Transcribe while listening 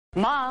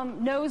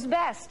Mom knows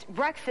best.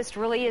 Breakfast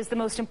really is the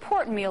most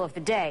important meal of the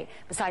day.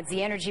 Besides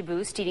the energy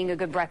boost, eating a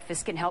good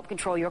breakfast can help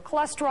control your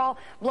cholesterol,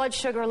 blood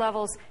sugar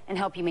levels, and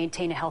help you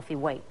maintain a healthy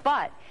weight.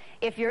 But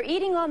if you're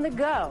eating on the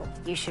go,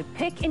 you should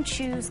pick and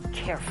choose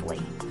carefully.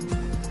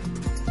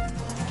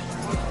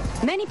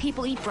 Many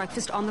people eat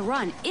breakfast on the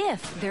run,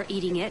 if they're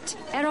eating it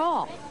at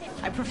all.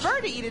 I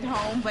prefer to eat at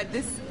home, but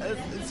this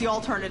is the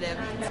alternative.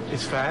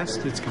 It's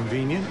fast, it's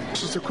convenient. It's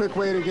just a quick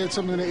way to get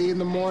something to eat in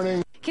the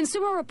morning.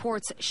 Consumer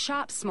Reports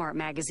Shop Smart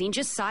magazine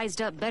just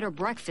sized up better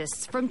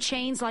breakfasts from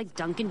chains like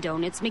Dunkin'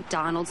 Donuts,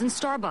 McDonald's, and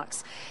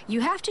Starbucks. You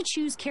have to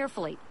choose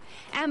carefully.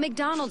 At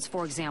McDonald's,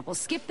 for example,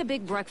 skip the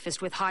big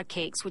breakfast with hot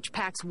cakes, which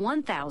packs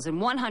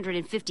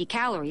 1,150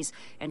 calories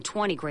and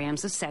 20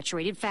 grams of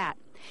saturated fat.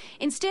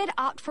 Instead,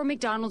 opt for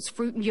McDonald's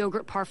fruit and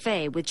yogurt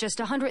parfait with just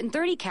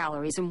 130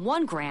 calories and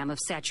 1 gram of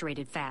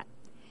saturated fat.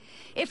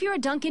 If you're a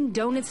Dunkin'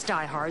 Donuts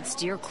diehard,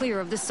 steer clear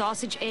of the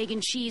sausage, egg,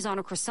 and cheese on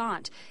a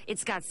croissant.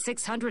 It's got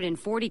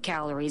 640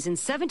 calories and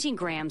 17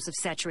 grams of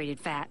saturated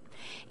fat.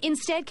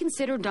 Instead,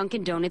 consider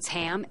Dunkin' Donuts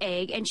ham,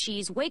 egg, and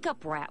cheese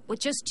wake-up wrap with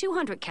just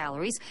 200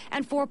 calories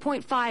and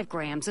 4.5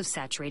 grams of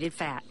saturated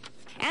fat.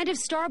 And if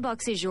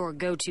Starbucks is your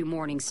go-to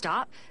morning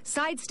stop,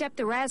 sidestep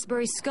the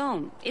raspberry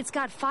scone. It's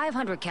got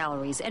 500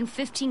 calories and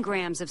 15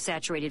 grams of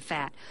saturated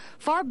fat.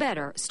 Far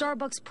better,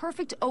 Starbucks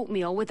perfect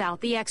oatmeal without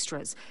the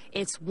extras.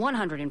 It's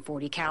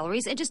 140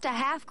 calories and just a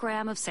half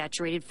gram of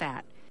saturated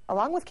fat.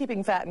 Along with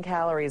keeping fat and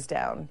calories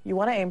down, you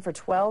want to aim for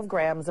 12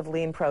 grams of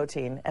lean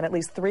protein and at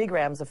least 3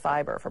 grams of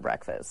fiber for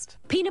breakfast.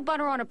 Peanut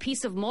butter on a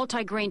piece of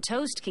multi-grain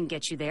toast can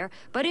get you there,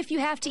 but if you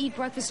have to eat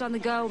breakfast on the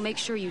go, make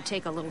sure you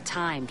take a little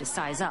time to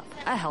size up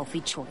a healthy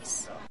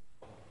choice.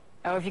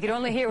 Oh, if you could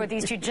only hear what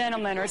these two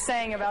gentlemen are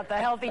saying about the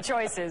healthy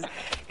choices.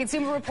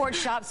 Consumer Reports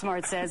Shop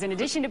Smart says, in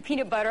addition to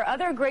peanut butter,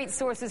 other great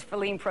sources for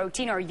lean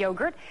protein are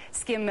yogurt,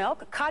 skim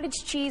milk,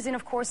 cottage cheese, and,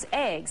 of course,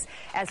 eggs.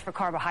 As for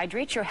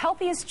carbohydrates, your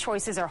healthiest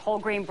choices are whole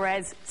grain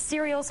breads,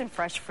 cereals, and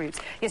fresh fruits.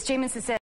 Yes, Jamison says